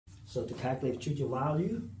So to calculate future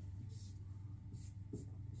value,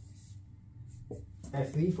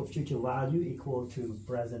 FV for future value equal to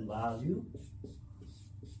present value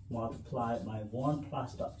multiplied by 1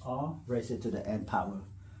 plus the R raised to the n power.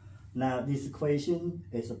 Now this equation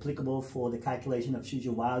is applicable for the calculation of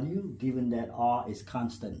future value given that R is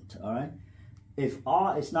constant, all right? If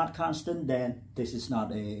R is not constant, then this is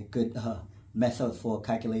not a good method for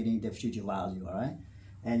calculating the future value, all right?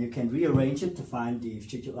 And you can rearrange it to find the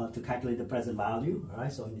future, to calculate the present value, all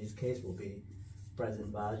right? So in this case will be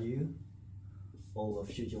present value over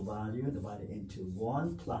future value divided into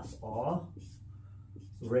 1 plus R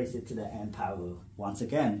raised to the n power. Once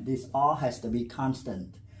again, this R has to be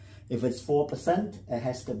constant. If it's 4%, it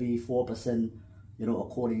has to be 4%, you know,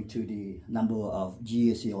 according to the number of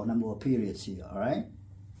years here or number of periods here, all right?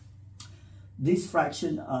 This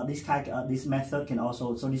fraction, this method can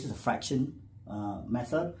also, so this is a fraction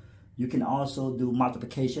method. You can also do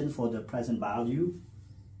multiplication for the present value.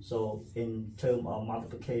 So in terms of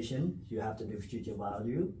multiplication, you have to do future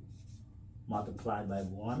value multiplied by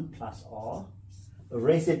 1 plus R,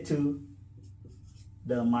 raise it to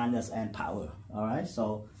the minus n power, all right?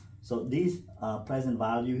 So this present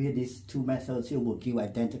value here, these two methods here will give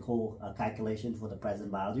identical calculation for the present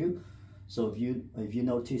value. So if you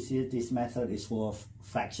notice here, this method is for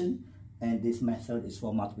fraction and this method is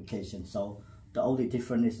for multiplication. So the only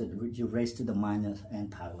difference is that you raise to the minus n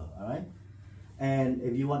power, all right? And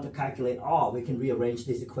if you want to calculate R, we can rearrange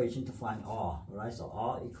this equation to find R, all right? So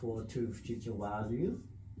R equal to future value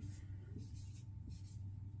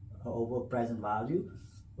over present value,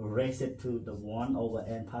 raise it to the 1 over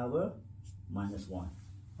n power minus 1,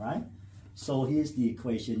 right? So here's the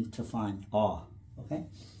equation to find R, okay?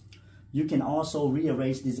 You can also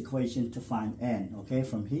rearrange this equation to find n, okay,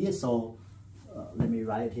 from here. So let me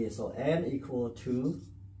write it here. So n equal to,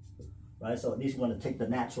 right, so this one to take the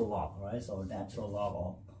natural log, right? So natural log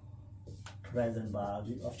of present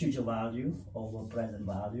value, of future value over present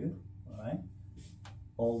value, all right,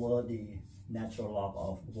 over the natural log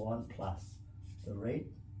of 1 plus the rate,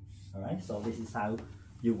 all right? So this is how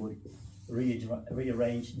you would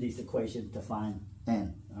rearrange this equation to find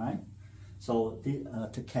n, all right? So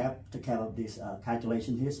to cap up this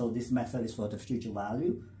calculation here, so this method is for the future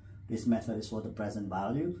value, this method is for the present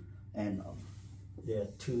value, and there are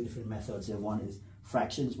two different methods here. One is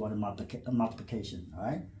fractions, one is multiplication, all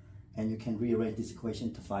right? And you can rearrange this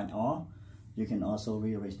equation to find R. You can also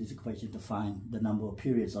rearrange this equation to find the number of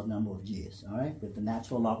periods or number of years, all right? With the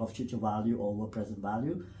natural log of future value over present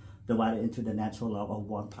value divided into the natural log of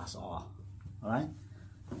 1 plus R, all right?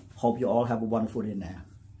 Hope you all have a wonderful day now.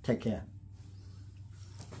 Take care.